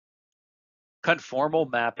Conformal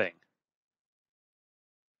mapping.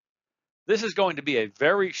 This is going to be a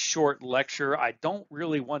very short lecture. I don't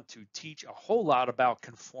really want to teach a whole lot about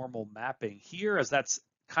conformal mapping here, as that's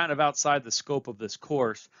kind of outside the scope of this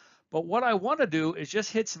course. But what I want to do is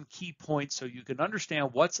just hit some key points so you can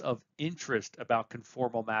understand what's of interest about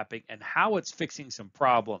conformal mapping and how it's fixing some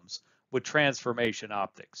problems with transformation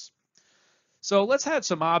optics. So let's have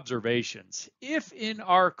some observations. If in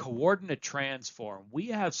our coordinate transform we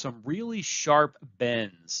have some really sharp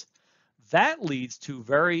bends, that leads to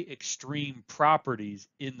very extreme properties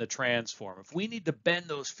in the transform. If we need to bend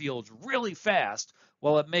those fields really fast,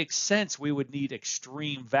 well, it makes sense we would need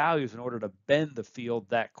extreme values in order to bend the field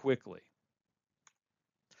that quickly.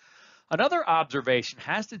 Another observation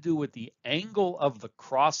has to do with the angle of the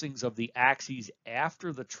crossings of the axes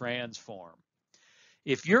after the transform.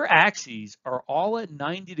 If your axes are all at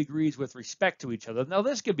 90 degrees with respect to each other, now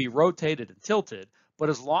this can be rotated and tilted, but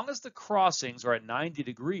as long as the crossings are at 90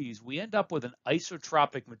 degrees, we end up with an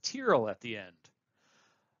isotropic material at the end.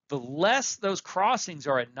 The less those crossings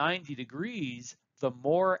are at 90 degrees, the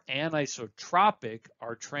more anisotropic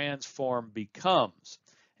our transform becomes.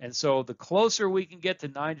 And so the closer we can get to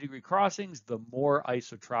 90-degree crossings, the more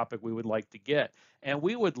isotropic we would like to get. And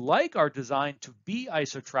we would like our design to be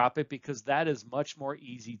isotropic because that is much more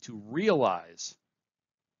easy to realize.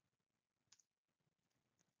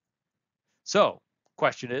 So,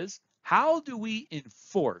 question is, how do we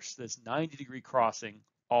enforce this 90-degree crossing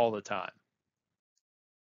all the time?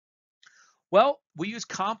 Well, we use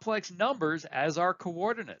complex numbers as our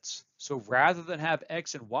coordinates. So rather than have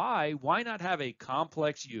x and y, why not have a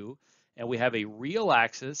complex u, and we have a real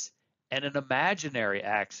axis and an imaginary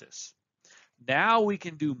axis? Now we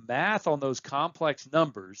can do math on those complex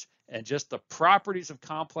numbers, and just the properties of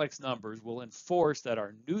complex numbers will enforce that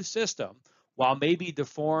our new system, while maybe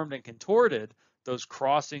deformed and contorted, those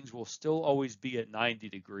crossings will still always be at 90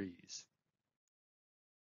 degrees.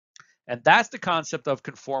 And that's the concept of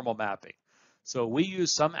conformal mapping. So we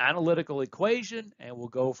use some analytical equation, and we'll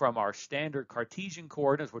go from our standard Cartesian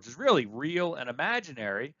coordinates, which is really real and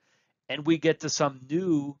imaginary, and we get to some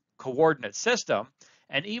new coordinate system.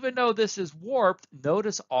 And even though this is warped,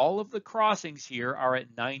 notice all of the crossings here are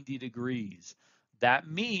at 90 degrees. That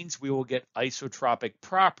means we will get isotropic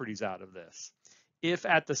properties out of this. If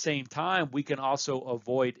at the same time we can also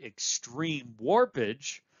avoid extreme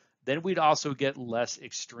warpage, then we'd also get less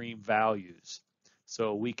extreme values.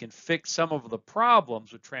 So we can fix some of the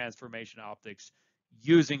problems with transformation optics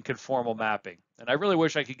using conformal mapping. And I really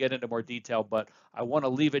wish I could get into more detail, but I want to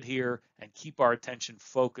leave it here and keep our attention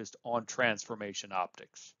focused on transformation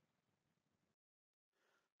optics.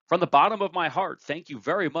 From the bottom of my heart, thank you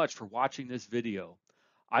very much for watching this video.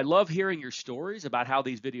 I love hearing your stories about how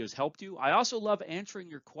these videos helped you. I also love answering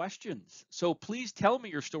your questions. So please tell me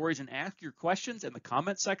your stories and ask your questions in the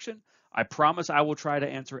comment section. I promise I will try to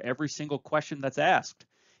answer every single question that's asked.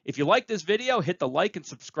 If you like this video, hit the like and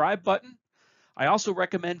subscribe button. I also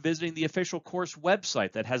recommend visiting the official course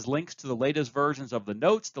website that has links to the latest versions of the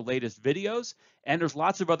notes, the latest videos, and there's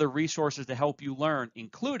lots of other resources to help you learn,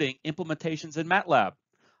 including implementations in MATLAB.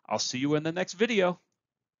 I'll see you in the next video.